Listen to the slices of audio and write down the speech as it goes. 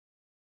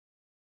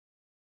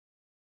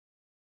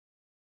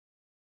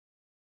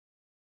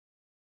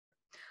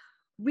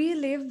We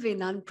live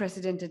in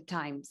unprecedented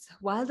times.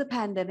 While the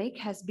pandemic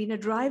has been a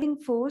driving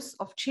force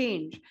of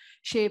change,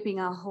 shaping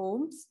our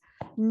homes,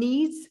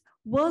 needs,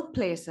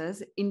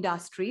 workplaces,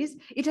 industries,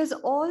 it has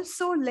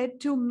also led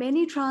to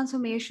many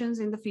transformations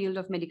in the field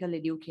of medical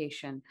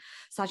education,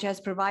 such as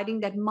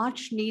providing that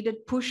much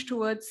needed push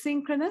towards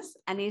synchronous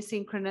and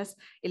asynchronous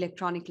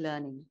electronic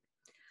learning.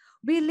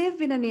 We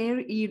live in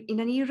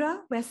an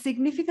era where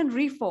significant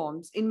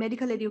reforms in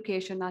medical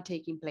education are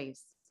taking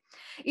place.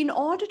 In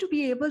order to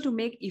be able to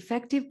make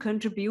effective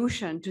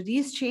contribution to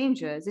these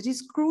changes, it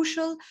is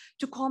crucial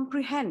to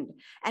comprehend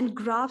and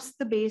grasp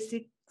the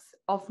basics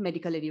of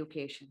medical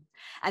education.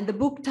 And the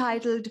book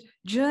titled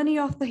Journey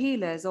of the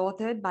Healers,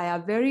 authored by our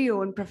very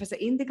own Professor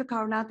Indika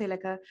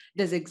Karunathilake,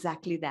 does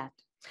exactly that.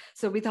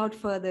 So without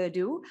further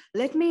ado,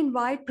 let me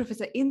invite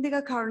Professor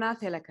Indika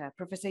Karunathilake,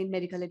 Professor in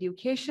Medical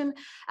Education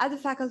at the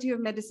Faculty of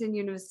Medicine,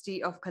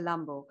 University of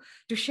Colombo,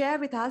 to share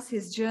with us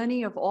his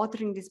journey of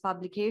authoring this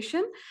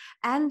publication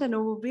and an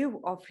overview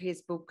of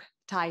his book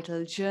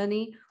titled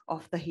Journey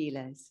of the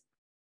Healers.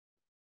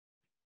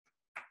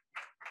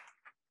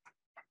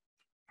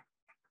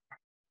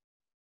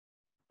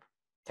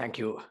 Thank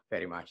you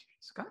very much,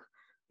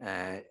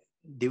 Iska.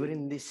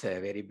 During this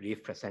very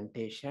brief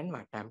presentation,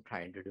 what I'm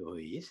trying to do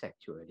is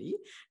actually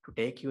to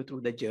take you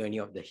through the journey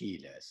of the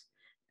healers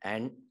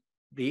and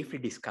briefly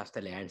discuss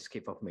the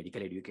landscape of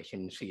medical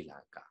education in Sri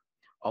Lanka,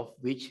 of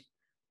which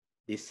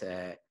this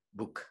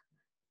book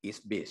is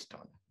based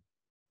on.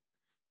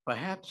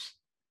 Perhaps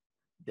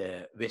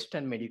the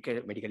Western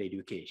medical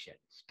education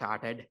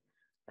started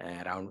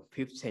around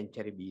 5th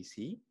century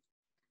BC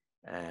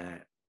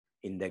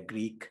in the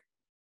Greek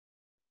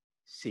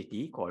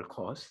city called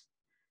Kos.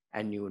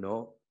 And you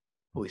know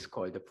who is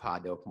called the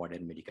father of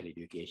modern medical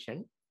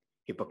education,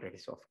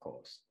 Hippocrates, of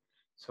course.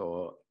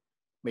 So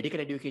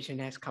medical education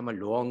has come a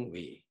long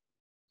way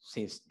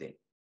since then.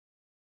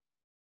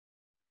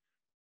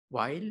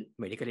 While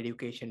medical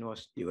education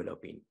was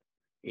developing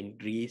in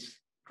Greece,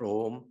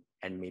 Rome,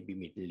 and maybe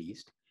Middle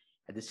East,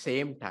 at the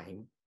same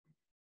time,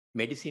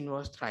 medicine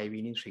was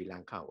thriving in Sri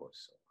Lanka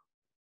also.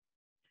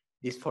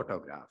 This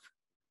photograph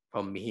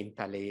from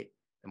Mihintale,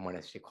 the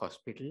monastic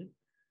hospital,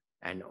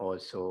 and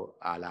also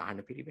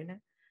Alahana Pirivena,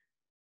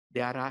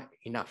 there are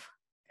enough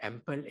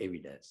ample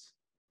evidence.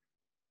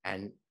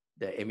 And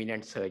the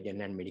eminent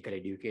surgeon and medical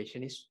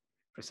educationist,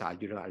 Prasad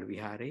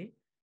Alvihare,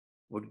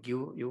 would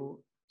give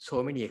you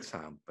so many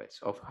examples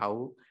of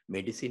how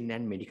medicine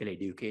and medical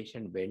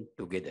education went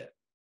together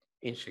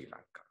in Sri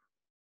Lanka.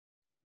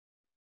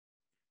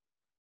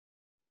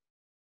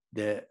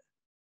 The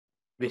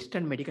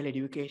Western medical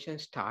education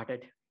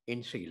started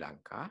in Sri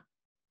Lanka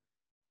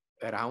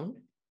around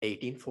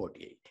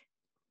 1848.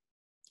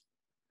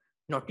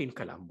 Not in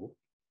Colombo,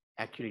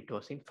 actually it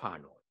was in far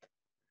north.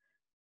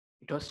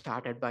 It was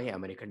started by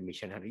American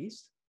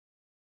missionaries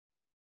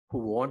who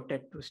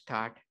wanted to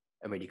start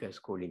a medical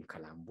school in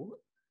Colombo,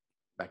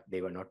 but they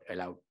were not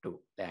allowed to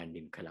land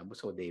in Colombo,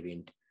 so they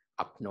went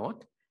up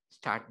north,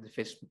 started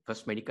the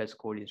first medical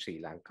school in Sri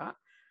Lanka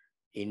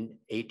in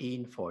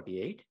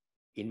 1848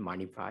 in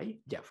Manipai,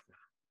 Jaffna.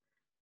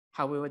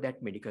 However,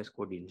 that medical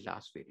school didn't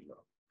last very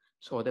long.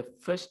 So the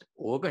first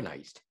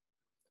organized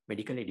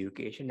medical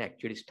education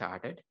actually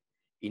started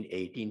in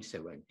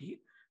 1870,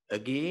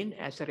 again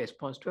as a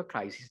response to a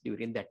crisis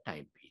during that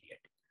time period,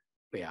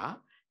 where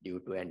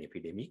due to an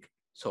epidemic,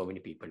 so many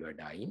people were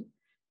dying,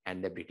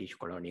 and the British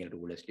colonial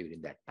rulers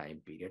during that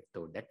time period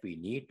thought that we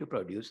need to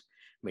produce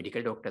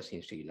medical doctors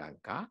in Sri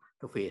Lanka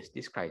to face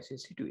this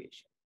crisis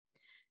situation.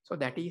 So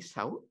that is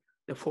how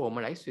the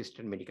formalized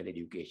Western medical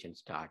education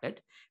started,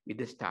 with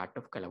the start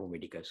of Colombo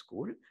Medical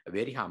School, a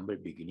very humble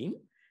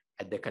beginning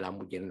at the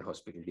Colombo General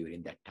Hospital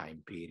during that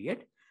time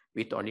period,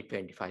 with only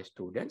 25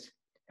 students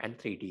and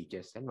 3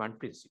 teachers and 1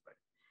 principal.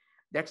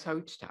 That's how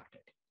it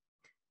started.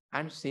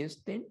 And since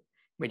then,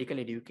 medical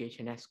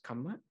education has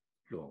come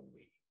a long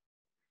way.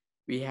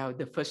 We have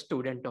the first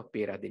student of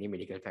Peradeniya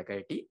Medical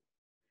Faculty,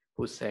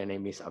 whose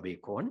surname is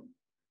Abekoon,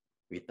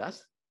 with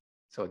us.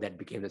 So that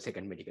became the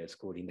second medical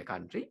school in the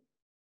country.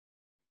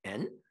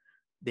 And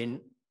then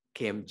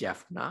came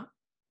Jaffna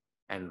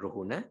and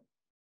Ruhuna,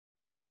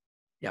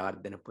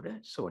 Yardhanapura,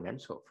 so on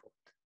and so forth.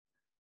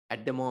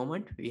 At the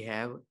moment, we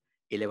have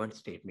 11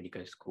 state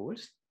medical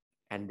schools,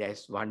 and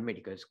there's 1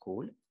 medical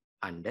school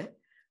under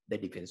the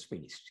Defense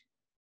Ministry.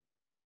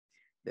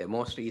 The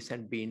most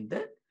recent being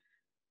the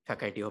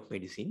Faculty of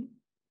Medicine,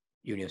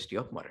 University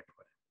of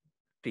Marathwada.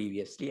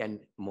 Previously and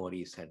more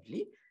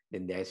recently,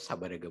 then there's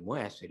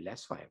Sabaragamo as well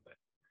as Fiber.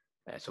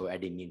 So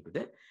adding into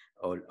the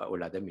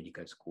all other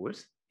medical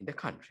schools in the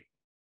country.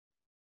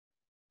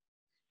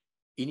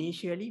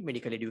 Initially,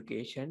 medical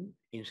education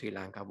in Sri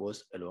Lanka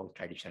was along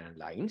traditional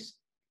lines,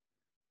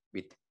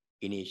 with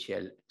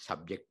initial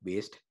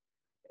subject-based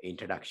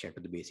introduction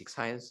to the basic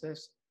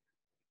sciences,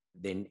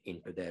 then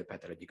into the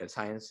pathological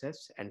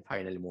sciences, and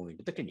finally move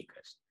into the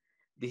clinicals.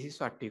 This is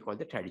what we call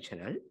the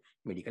traditional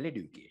medical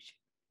education.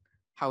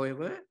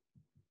 However,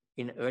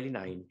 in early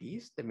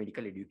 90s, the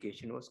medical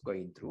education was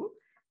going through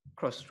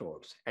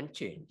crossroads and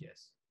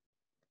changes.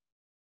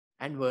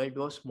 And world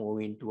was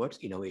moving towards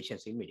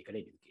innovations in medical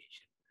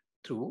education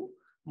through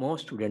more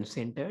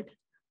student-centered,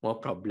 more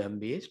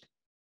problem-based,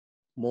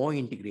 more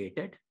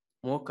integrated,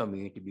 more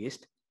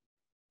community-based,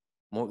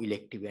 more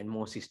elective and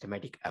more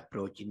systematic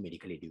approach in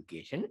medical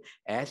education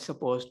as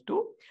opposed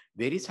to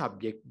very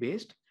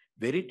subject-based,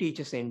 very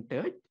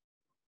teacher-centered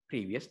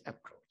previous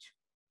approach.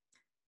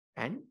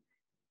 And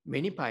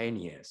many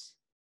pioneers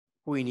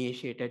who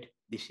initiated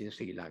this in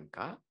Sri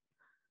Lanka,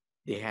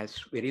 they have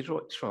very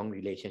strong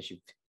relationship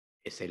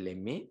with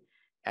SLMA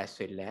as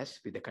well as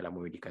with the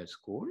Colombo Medical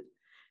School.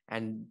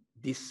 And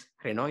this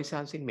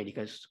renaissance in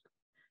medical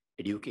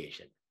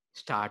education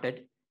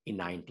started in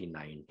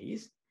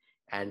 1990s.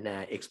 And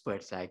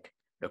experts like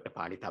Dr.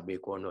 Palitha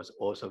Abekoon was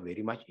also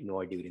very much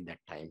involved during that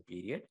time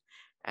period.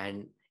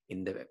 And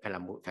in the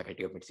Colombo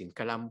Faculty of Medicine,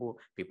 Colombo,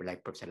 people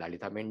like Professor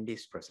Lalitha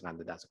Mendis, Professor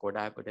Nandadasa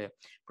Kodakoda,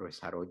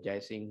 Professor Saroj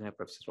Jayasinghe,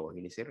 Professor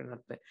Rohini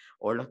Siranatha,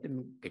 all of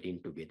them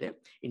getting together.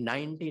 In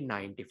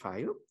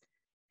 1995,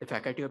 the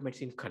Faculty of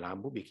Medicine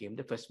Colombo became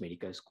the first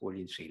medical school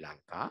in Sri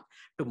Lanka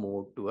to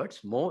move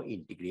towards more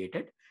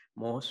integrated,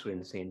 more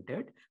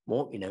student-centered,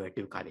 more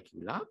innovative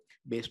curricula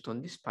based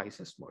on the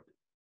SPICES model.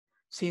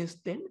 Since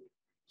then,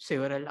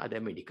 several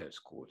other medical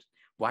schools.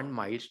 One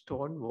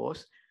milestone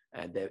was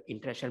the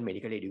International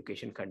Medical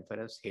Education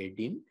Conference held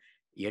in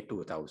year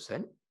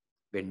 2000,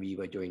 when we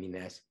were joining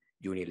as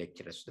junior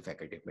lecturers to the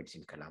Faculty of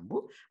Medicine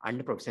Colombo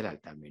under Professor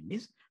Lalitha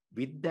Mendis.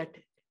 With that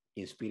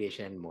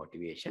inspiration and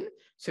motivation,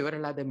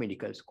 several other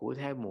medical schools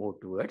have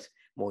moved towards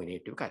more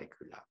innovative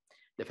curricula.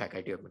 The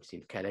Faculty of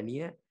Medicine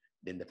Kelaniya,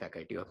 then the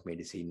Faculty of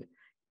Medicine,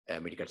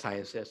 Medical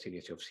Sciences,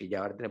 University of Sri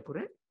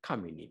Yasewardene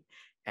coming in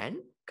and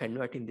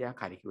converting their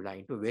curricula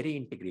into very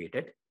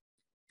integrated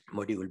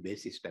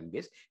module-based,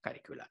 system-based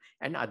curricula.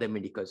 And other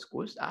medical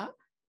schools are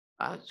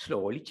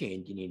slowly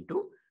changing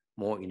into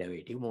more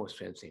innovative, more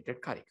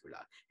student-centered curricula.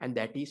 And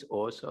that is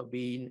also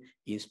being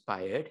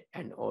inspired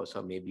and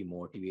also maybe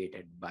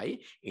motivated by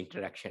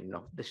interaction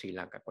of the Sri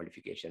Lanka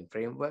qualification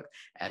framework,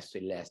 as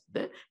well as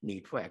the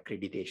need for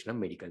accreditation of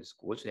medical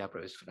schools, where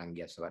Prof Surangi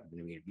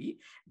Yasewardene will be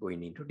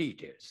going into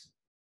details.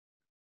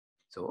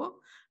 So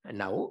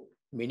now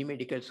many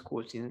medical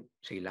schools in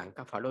Sri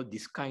Lanka follow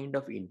this kind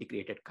of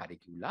integrated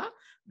curricula,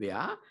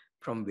 where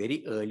from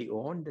very early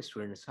on, the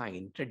students are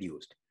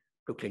introduced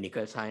to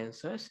clinical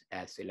sciences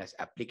as well as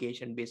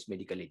application-based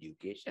medical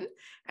education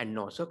and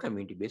also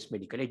community-based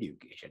medical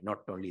education. Not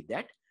only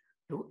that,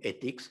 to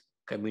ethics,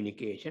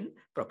 communication,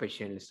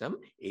 professionalism,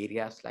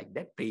 areas like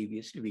that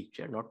previously which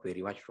are not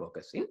very much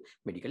focused in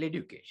medical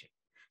education.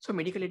 So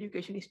medical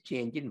education is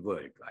changing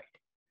worldwide.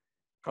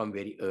 From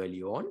very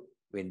early on,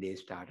 when they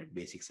started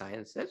basic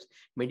sciences,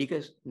 many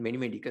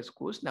medical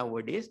schools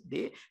nowadays,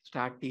 they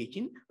start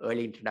teaching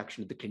early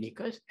introduction to the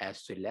clinicals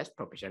as well as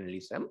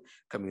professionalism,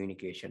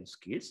 communication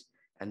skills,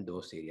 and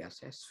those areas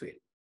as well.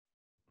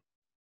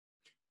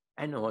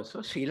 And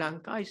also Sri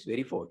Lanka is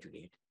very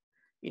fortunate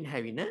in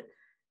having a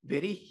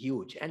very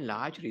huge and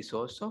large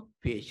resource of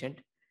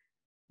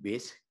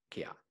patient-based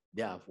care.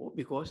 Therefore,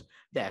 because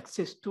the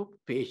access to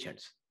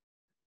patients,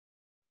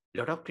 a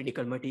lot of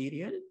clinical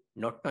material,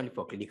 not only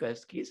for clinical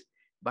skills,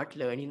 but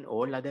learning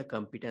all other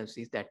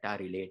competencies that are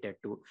related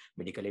to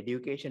medical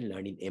education,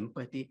 learning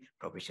empathy,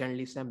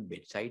 professionalism,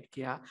 bedside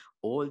care,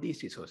 all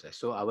these resources.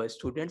 So our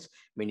students,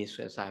 many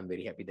students, I'm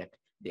very happy that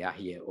they are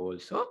here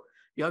also.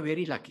 We are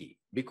very lucky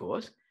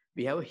because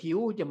we have a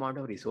huge amount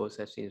of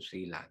resources in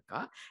Sri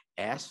Lanka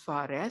as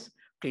far as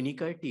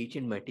clinical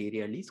teaching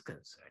material is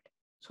concerned.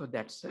 So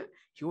that's a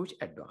huge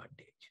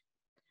advantage.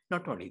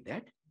 Not only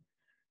that,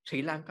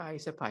 Sri Lanka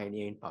is a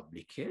pioneer in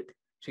public health.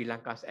 Sri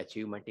Lanka's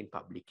achievement in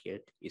public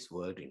health is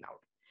world renowned.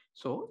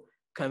 So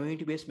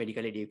community-based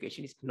medical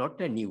education is not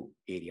a new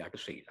area to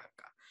Sri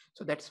Lanka.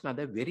 So that's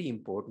another very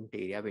important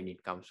area when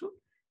it comes to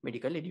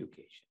medical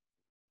education.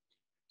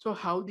 So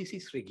how this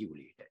is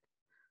regulated,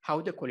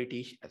 how the quality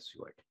is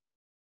assured,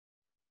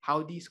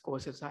 how these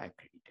courses are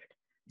accredited.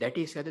 That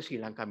is where the Sri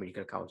Lanka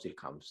Medical Council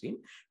comes in.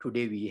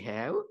 Today we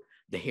have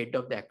the head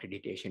of the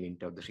accreditation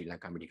unit of the Sri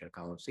Lanka Medical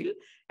Council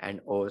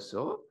and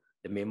also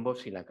the member of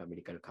Sri Lanka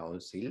Medical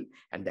Council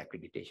and the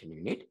accreditation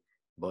unit,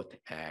 both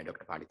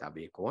Dr. Palitha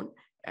Abekoon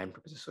and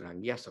Professor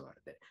Surangi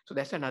Yasewardene. So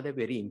that's another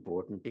very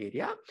important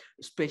area,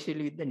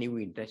 especially with the new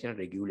international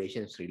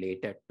regulations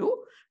related to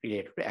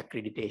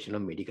accreditation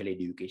of medical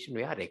education,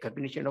 where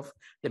recognition of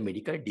the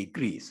medical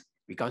degrees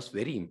becomes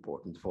very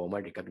important.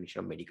 Formal recognition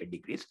of medical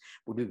degrees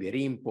would be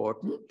very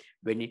important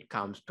when it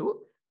comes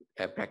to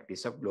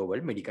practice of global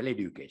medical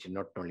education.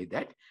 Not only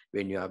that,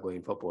 when you are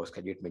going for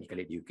postgraduate medical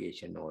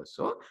education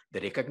also,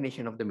 the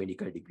recognition of the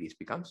medical degrees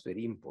becomes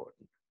very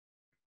important.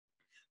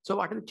 So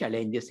what are the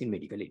challenges in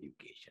medical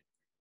education?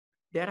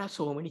 There are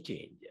so many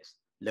changes.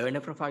 Learner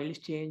profile is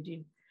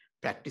changing,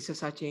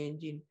 practices are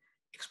changing,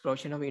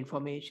 explosion of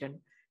information,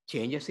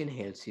 changes in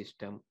health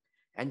system,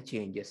 and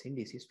changes in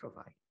disease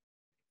profile.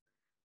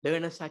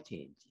 Learners are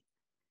changing.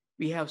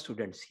 We have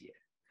students here.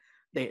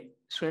 The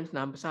student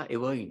numbers are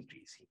ever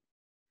increasing,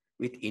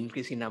 with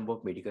increasing number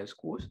of medical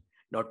schools,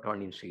 not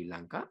only in Sri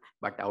Lanka,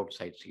 but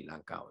outside Sri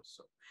Lanka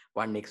also.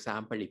 One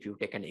example, if you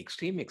take an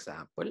extreme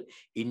example,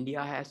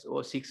 India has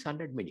over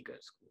 600 medical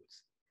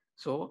schools.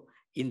 So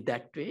in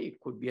that way, it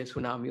could be a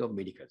tsunami of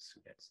medical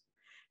students.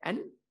 And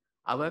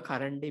our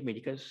current day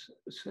medical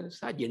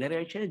students are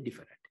generation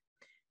different.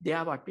 They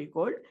are what we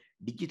call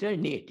digital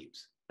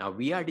natives. Now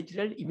we are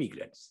digital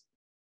immigrants.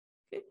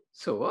 Okay?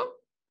 So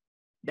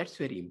that's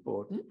very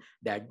important.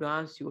 The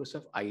advanced use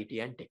of IT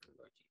and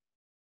technology.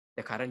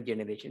 The current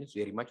generation is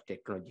very much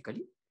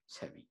technologically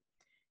savvy.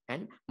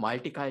 And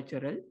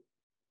multicultural,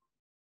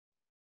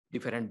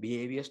 different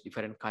behaviors,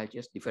 different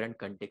cultures, different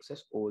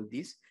contexts, all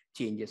these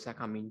changes are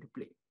coming into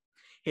play.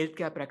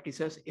 Healthcare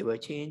practices ever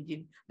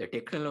changing, the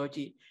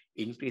technology,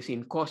 increase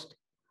in cost,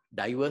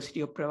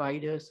 diversity of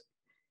providers,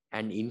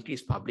 and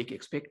increased public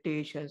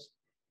expectations,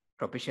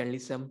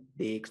 professionalism.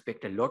 They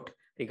expect a lot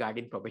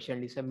regarding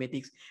professionalism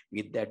ethics.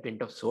 With the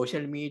advent of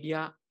social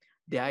media,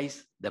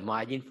 the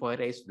margin for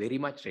error is very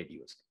much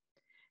reduced.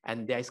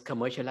 And there is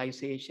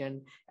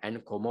commercialization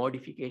and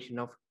commodification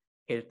of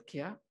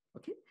healthcare.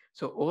 Okay,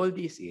 so all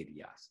these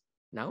areas.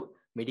 Now,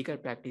 medical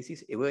practice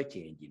is ever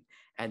changing,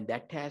 and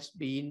that has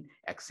been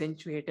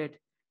accentuated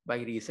by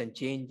recent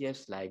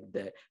changes like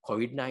the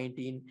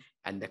COVID-19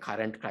 and the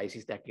current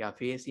crisis that we are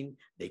facing,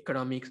 the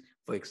economics.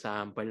 For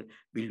example,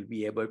 will we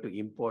be able to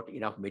import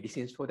enough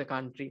medicines for the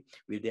country?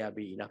 Will there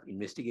be enough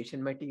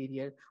investigation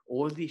material?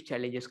 All these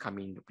challenges come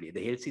into play.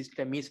 The health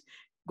system is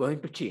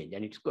going to change,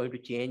 and it's going to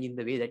change in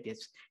the way that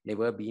it's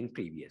never been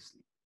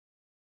previously.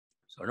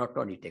 So not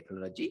only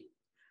technology,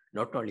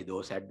 not only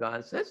those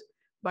advances,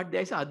 but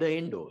there's other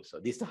end also.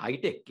 This is the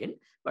high-tech end,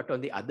 but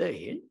on the other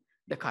hand,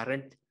 the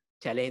current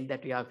challenge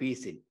that we are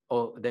facing,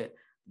 or the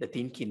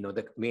thinking, or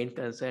the main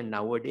concern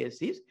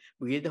nowadays is,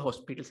 will the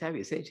hospitals have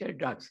essential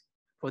drugs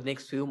for the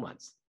next few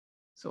months?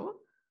 So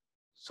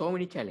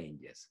many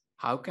challenges.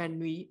 How can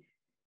we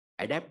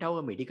adapt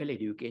our medical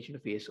education to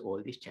face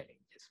all these challenges?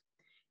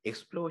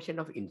 Explosion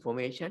of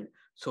information,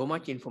 so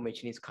much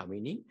information is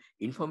coming in,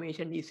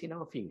 information is in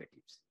our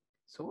fingertips.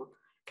 So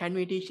can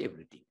we teach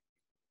everything?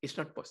 It's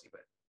not possible.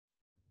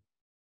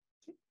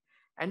 Okay?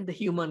 And the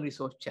human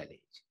resource challenge.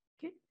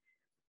 Okay?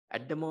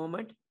 At the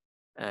moment,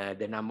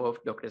 the number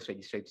of doctors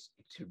registered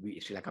should be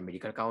Sri Lanka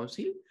Medical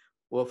Council,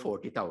 over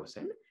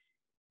 40,000.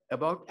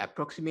 About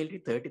approximately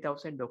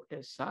 30,000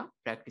 doctors are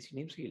practicing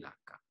in Sri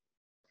Lanka.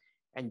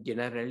 And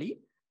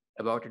generally,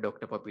 about a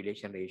doctor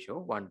population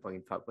ratio of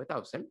 1.5 per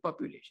thousand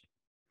population.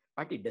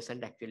 But it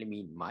doesn't actually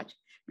mean much,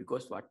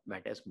 because what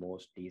matters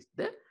most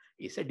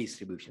is a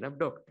distribution of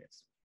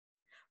doctors.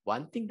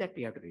 One thing that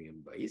we have to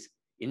remember is,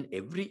 in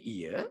every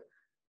year,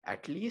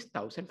 at least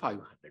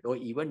 1,500 or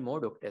even more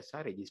doctors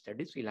are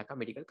registered in Sri Lanka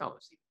Medical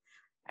Council.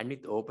 And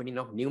with the opening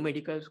of new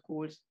medical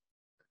schools,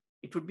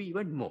 it would be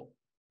even more.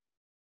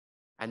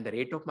 And the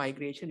rate of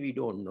migration, we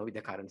don't know with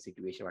the current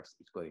situation what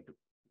it's going to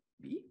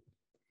be.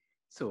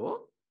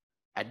 So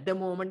at the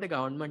moment, the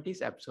government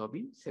is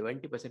absorbing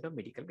 70% of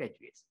medical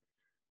graduates.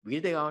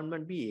 Will the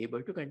government be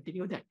able to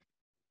continue that?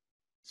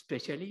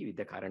 Especially with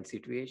the current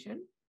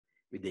situation,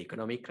 with the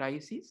economic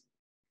crisis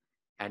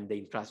and the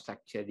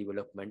infrastructure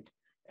development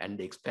and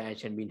the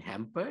expansion being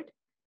hampered,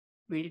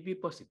 will it be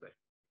possible?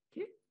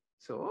 Okay,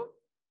 so,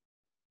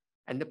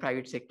 and the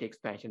private sector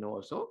expansion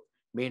also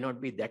may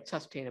not be that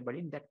sustainable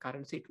in that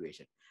current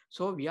situation.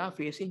 So we are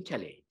facing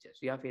challenges.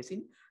 We are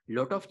facing a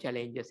lot of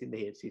challenges in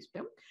the health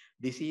system.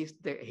 This is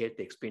the health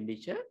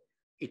expenditure.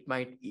 It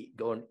might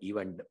go down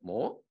even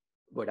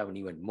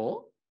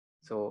more.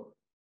 So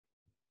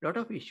a lot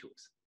of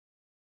issues.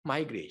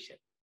 Migration.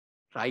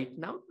 Right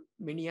now,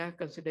 many are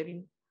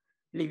considering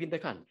leaving the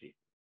country.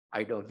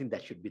 I don't think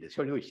that should be the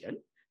solution,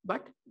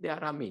 but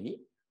there are many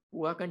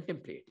who are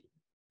contemplating.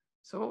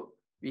 So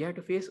we have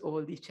to face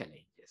all these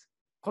challenges.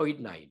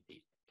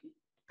 COVID-19,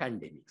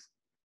 pandemics,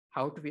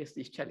 how to face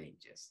these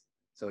challenges.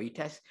 So it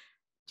has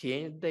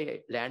changed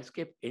the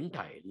landscape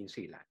entirely in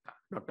Sri Lanka.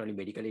 Not only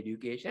medical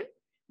education,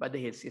 but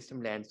the health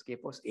system landscape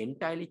was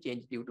entirely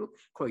changed due to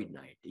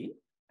COVID-19.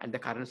 And the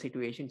current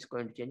situation is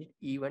going to change it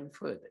even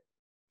further.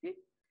 Okay?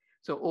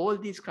 So all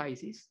these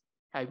crises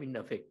have been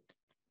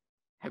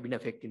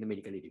affecting the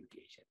medical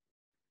education.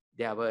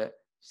 There were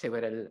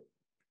several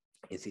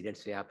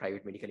incidents where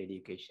private medical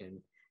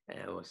education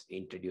was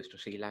introduced to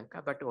Sri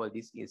Lanka, but all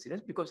these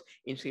incidents, because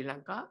in Sri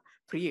Lanka,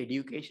 free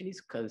education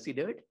is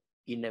considered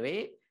in a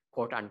way,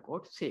 quote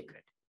unquote,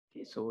 sacred.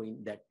 Okay? So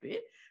in that way,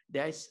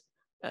 there is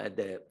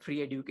the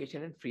free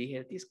education and free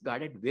health is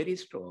guarded very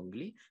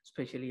strongly,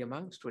 especially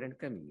among student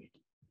community.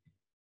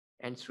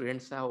 And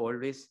students are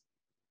always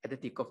at the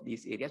thick of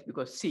these areas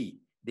because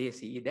they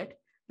see that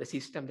the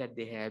system that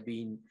they have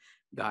been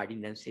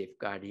guarding and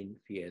safeguarding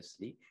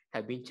fiercely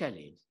have been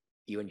challenged,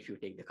 even if you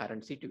take the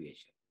current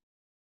situation.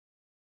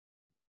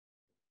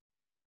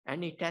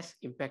 And it has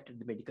impacted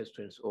the medical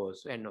students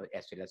also, and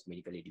as well as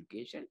medical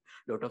education.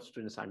 A lot of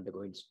students are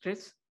undergoing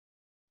stress.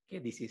 Okay,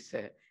 this is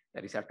a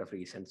result of a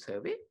recent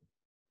survey.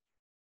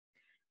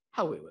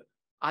 However,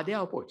 are there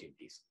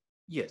opportunities?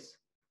 Yes.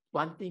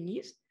 One thing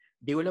is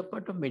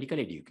development of medical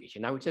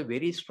education. Now it's a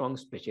very strong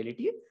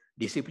specialty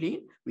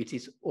discipline, which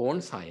is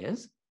own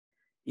science.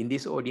 In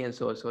this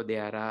audience also,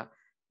 there are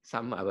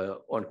some our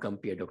own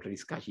compeer, Dr.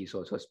 Iskashi is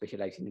also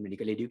specializing in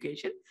medical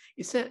education.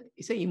 It's an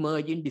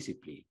emerging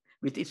discipline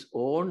with its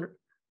own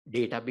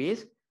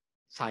database,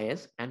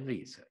 science, and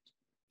research.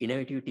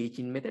 Innovative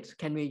teaching methods,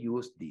 can we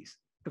use these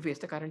to face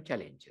the current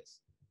challenges?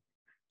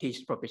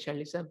 Teach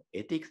professionalism,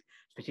 ethics,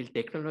 special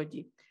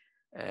technology.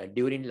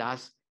 During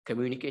last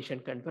communication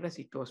conference,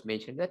 it was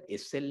mentioned that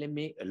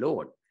SLMA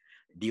alone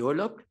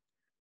developed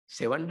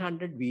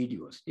 700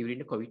 videos during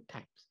the COVID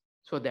times.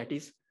 So that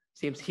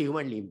seems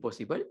humanly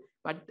impossible,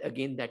 but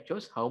again, that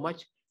shows how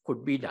much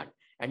could be done.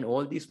 And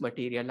all these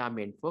material are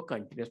meant for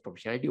continuous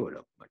professional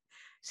development.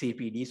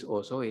 CPD is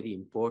also a very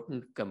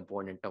important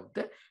component of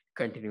the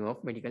continuum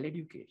of medical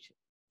education.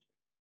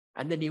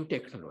 And the new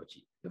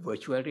technology, the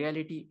virtual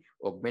reality,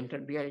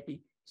 augmented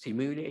reality,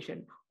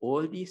 simulation,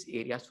 all these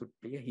areas would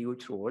play a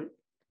huge role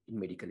in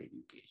medical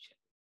education.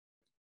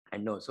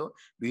 And also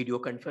video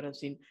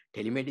conferencing,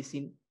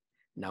 telemedicine.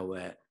 Now,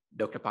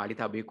 Dr.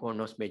 Palitha Abekoon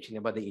was mentioning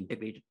about the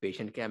integrated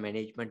patient care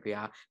management,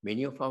 where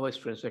many of our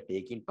students were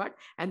taking part,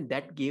 and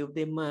that gave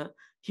them a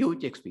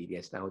huge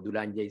experience. Now,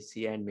 Dulanja is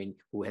here, and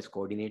who has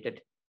coordinated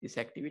this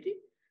activity,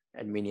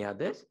 and many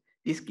others.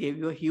 This gave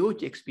you a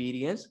huge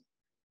experience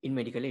in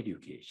medical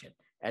education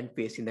and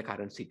facing the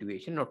current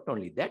situation. Not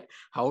only that,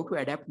 how to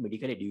adapt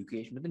medical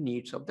education to the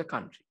needs of the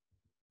country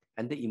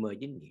and the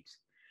emerging needs.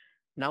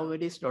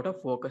 Nowadays, a lot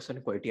of focus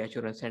on quality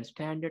assurance and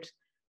standards,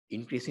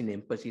 increasing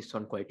emphasis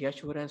on quality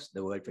assurance,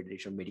 the World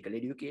Federation of Medical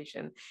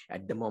Education.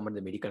 At the moment,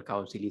 the Medical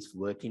Council is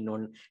working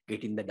on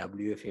getting the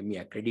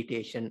WFME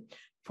accreditation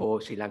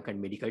for Sri Lankan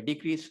medical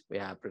degrees,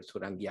 where Prof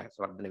Surangi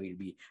Yasewardene will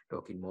be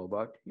talking more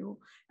about you,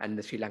 and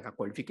the Sri Lanka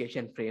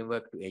qualification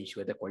framework to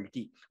ensure the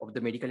quality of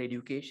the medical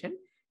education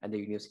and the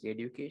university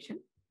education.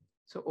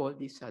 So all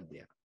these are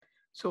there.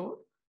 So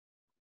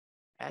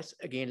as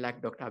again,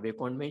 like Dr.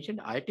 Abekoon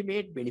mentioned,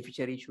 ultimate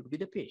beneficiary should be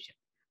the patient.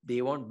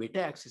 They want better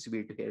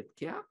accessibility to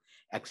healthcare,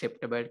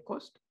 acceptable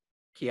cost,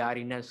 care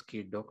in and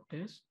skilled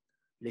doctors,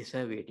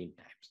 lesser waiting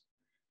times.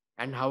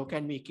 And how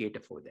can we cater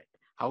for that?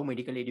 How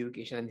medical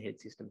education and health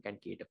system can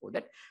cater for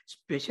that,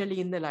 especially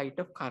in the light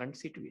of current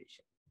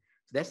situation.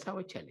 So that's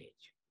our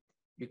challenge,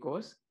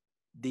 because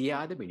they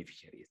are the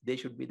beneficiaries. They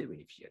should be the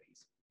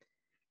beneficiaries.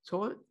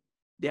 So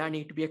there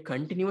need to be a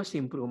continuous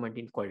improvement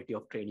in quality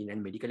of training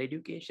and medical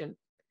education.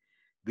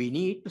 We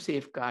need to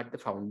safeguard the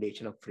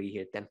foundation of free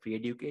health and free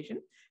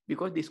education,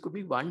 because this could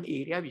be one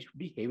area which would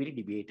be heavily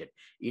debated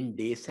in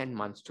days and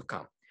months to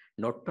come.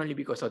 Not only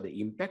because of the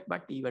impact,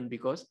 but even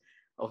because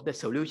of the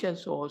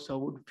solutions also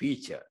would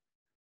feature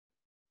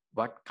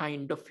what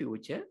kind of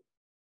future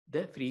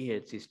the free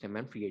health system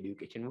and free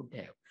education would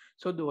have.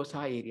 So those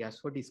are areas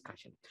for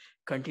discussion.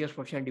 Continuous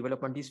professional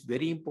development is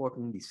very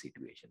important in this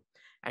situation,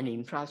 and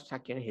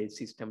infrastructure and health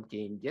system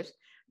changes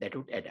that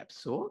would adapt.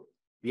 So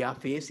we are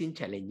facing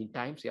challenging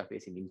times, we are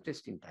facing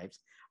interesting times.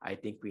 I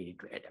think we need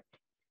to adapt.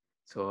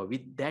 So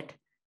with that,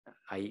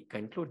 I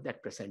conclude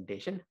that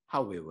presentation.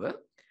 However,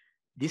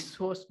 this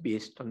was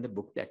based on the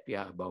book that we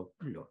are about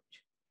to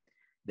launch,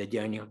 The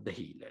Journey of the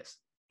Healers,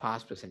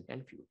 Past, Present,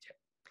 and Future.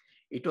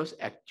 It was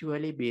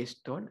actually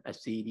based on a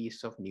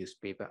series of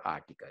newspaper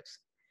articles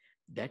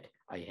that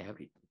I have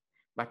written.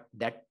 But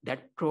that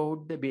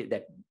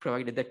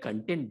provided the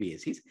content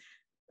basis.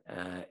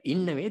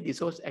 In a way, this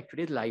was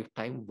actually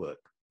lifetime work.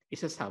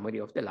 It's a summary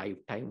of the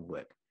lifetime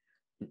work,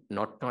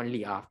 not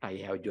only after I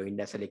have joined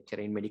as a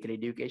lecturer in medical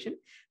education,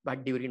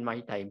 but during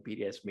my time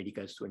period as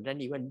medical student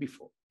and even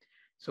before.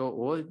 So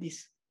all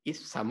this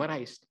is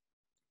summarized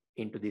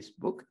into this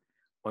book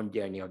on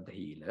Journey of the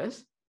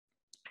Healers.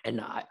 And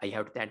I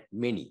have to thank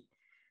many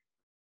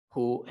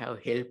who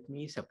have helped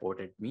me,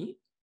 supported me.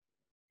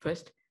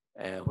 First,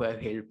 who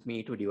have helped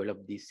me to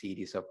develop this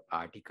series of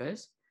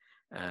articles.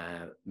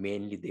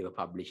 Mainly they were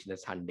published in the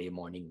Sunday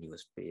morning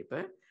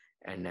newspaper.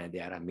 And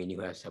there are many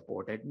who have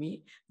supported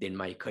me. Then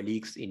my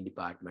colleagues in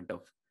Department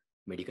of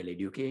Medical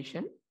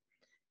Education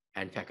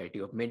and Faculty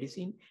of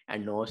Medicine,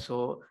 and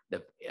also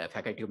the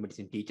Faculty of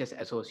Medicine Teachers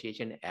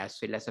Association, as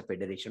well as a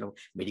Federation of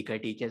Medical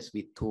Teachers,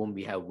 with whom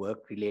we have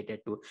worked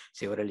related to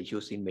several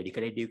issues in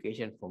medical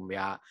education, from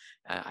where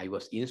I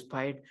was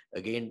inspired,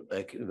 again,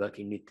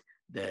 working with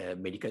the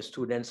medical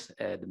students,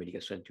 the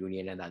Medical Student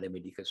Union and other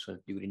medical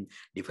students during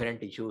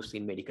different issues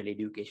in medical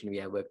education. We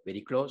have worked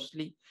very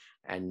closely,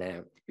 and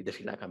with the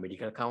Sri Lanka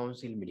Medical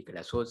Council, Medical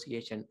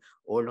Association,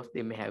 all of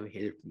them have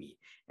helped me.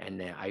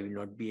 And I will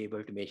not be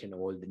able to mention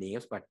all the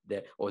names, but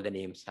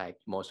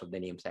most of the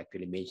names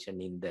actually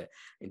mentioned in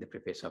the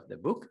preface of the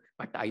book.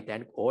 But I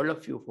thank all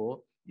of you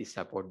for the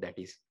support that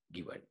is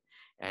given.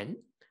 And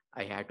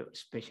I had to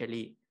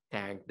especially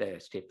thank the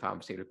State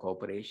Pharmaceutical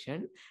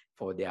Corporation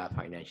for their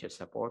financial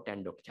support,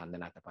 and Dr.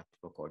 Chandana Tapat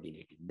for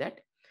coordinating that.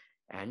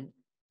 And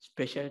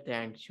special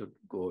thanks should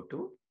go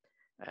to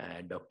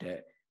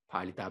Dr.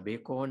 Palitha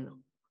Abekoon,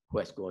 who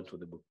has gone through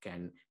the book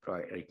and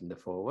written the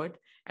foreword,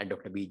 and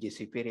Dr.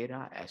 B.J.C.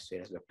 Pereira, as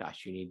well as Dr.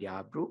 Ashwini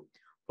Diabru,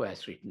 who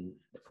has written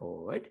the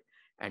foreword,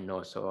 and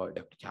also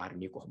Dr.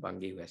 Charni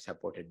Kohbange, who has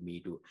supported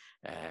me to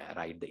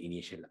write the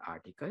initial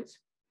articles.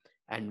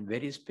 And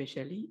very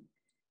especially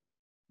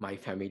my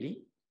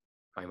family,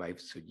 my wife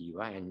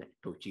Sujiva and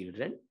 2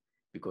 children,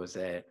 because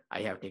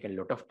I have taken a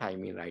lot of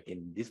time in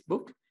writing this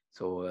book.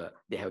 So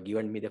they have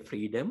given me the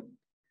freedom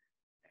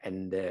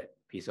and the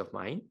peace of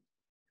mind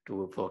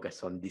to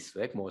focus on this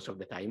work. Most of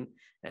the time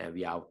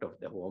we are out of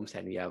the homes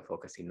and we are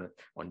focusing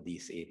on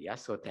these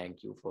areas. So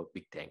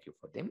big thank you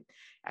for them.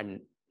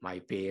 And my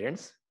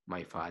parents,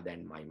 my father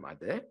and my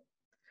mother,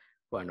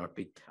 who are not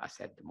with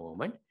us at the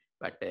moment,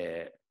 but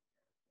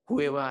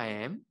whoever I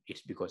am,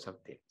 it's because of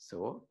them.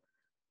 So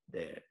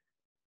the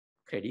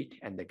credit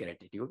and the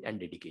gratitude and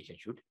dedication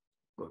should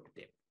go to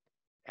them.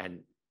 And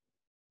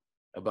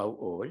above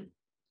all,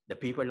 the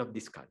people of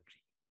this country.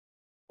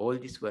 All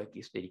this work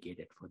is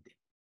dedicated for them.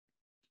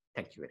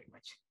 Thank you very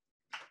much.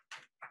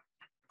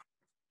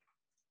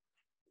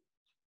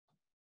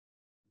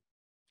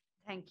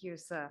 Thank you,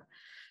 sir.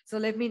 So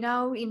let me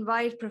now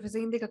invite Professor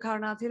Indika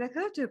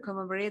Karunathilake to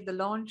commemorate the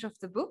launch of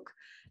the book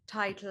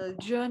titled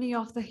Journey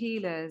of the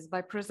Healers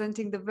by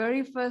presenting the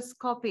very first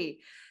copy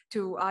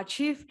to our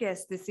chief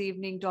guest this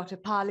evening, Dr.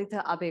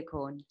 Palitha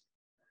Abekoon.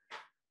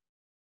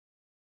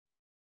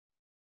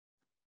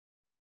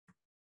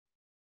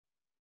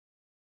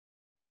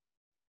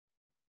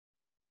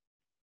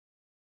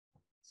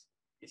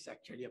 It's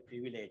actually a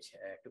privilege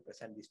to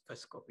present this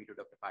first copy to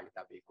Dr.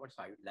 Palitha Abekoon.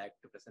 So I would like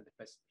to present the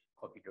first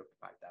copy to Dr.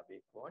 Palitha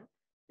Abekoon.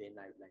 Then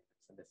I would like to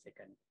present the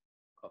second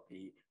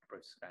copy to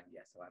Prof Surangi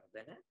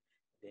Yasewardene.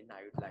 Then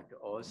I would like to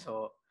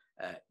also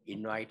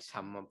invite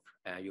some of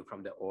you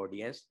from the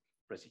audience,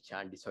 Professor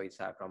Chandi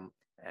Soisa from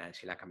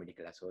Sri Lanka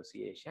Medical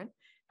Association,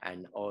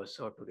 and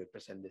also to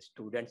represent the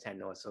students,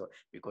 and also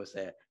because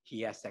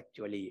he has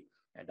actually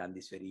done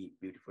this very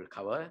beautiful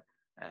cover.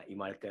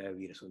 Imalka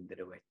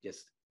Veerasundara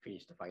just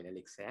finished the final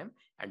exam,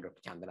 and Dr.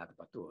 Chandanath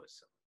Pattu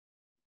also.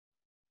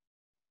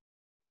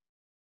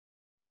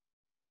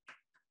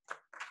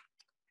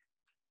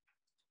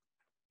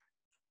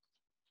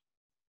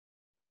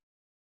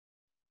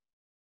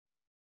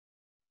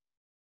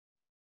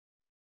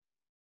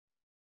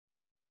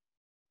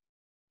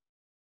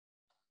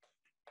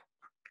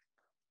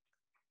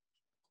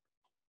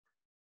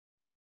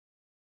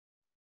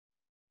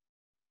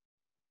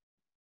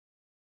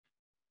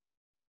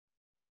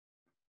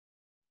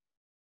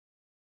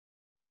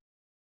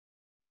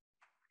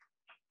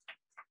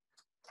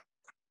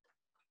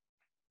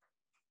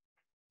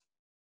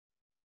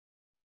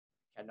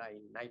 Can I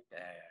invite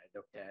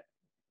Dr.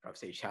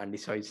 Professor Chandi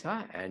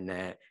Soisa and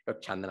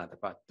Dr. Chandanath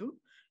Pattu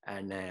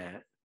and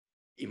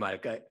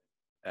Imalka?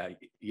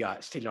 You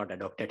are still not a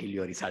doctor till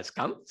your results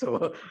come.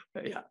 So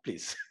yeah,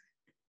 please.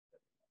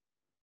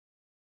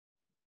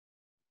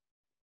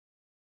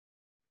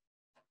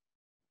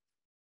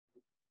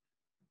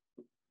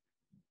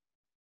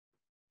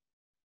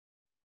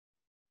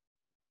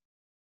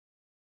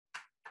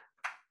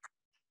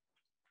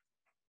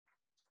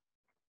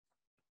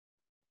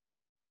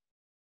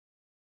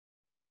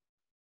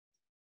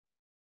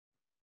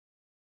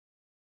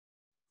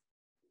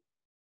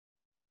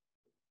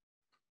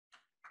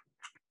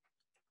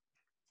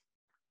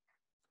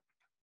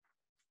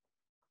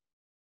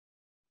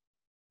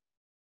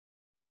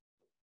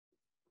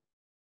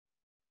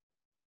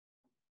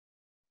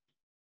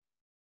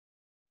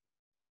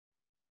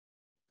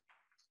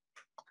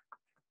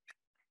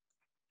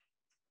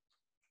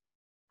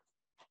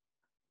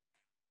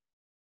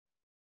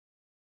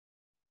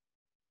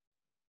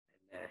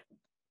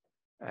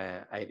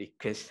 I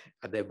request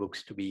other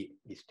books to be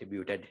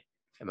distributed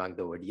among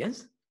the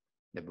audience.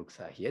 The books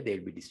are here,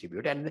 they'll be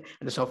distributed, and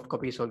the soft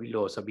copies will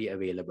also be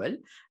available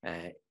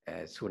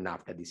soon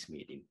after this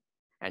meeting.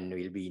 And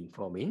we'll be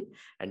informing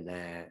and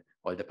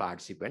all the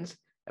participants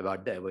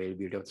about the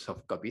availability of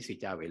soft copies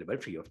which are available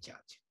free of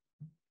charge.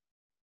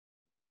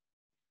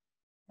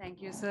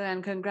 Thank you, sir,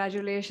 and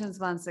congratulations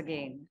once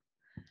again.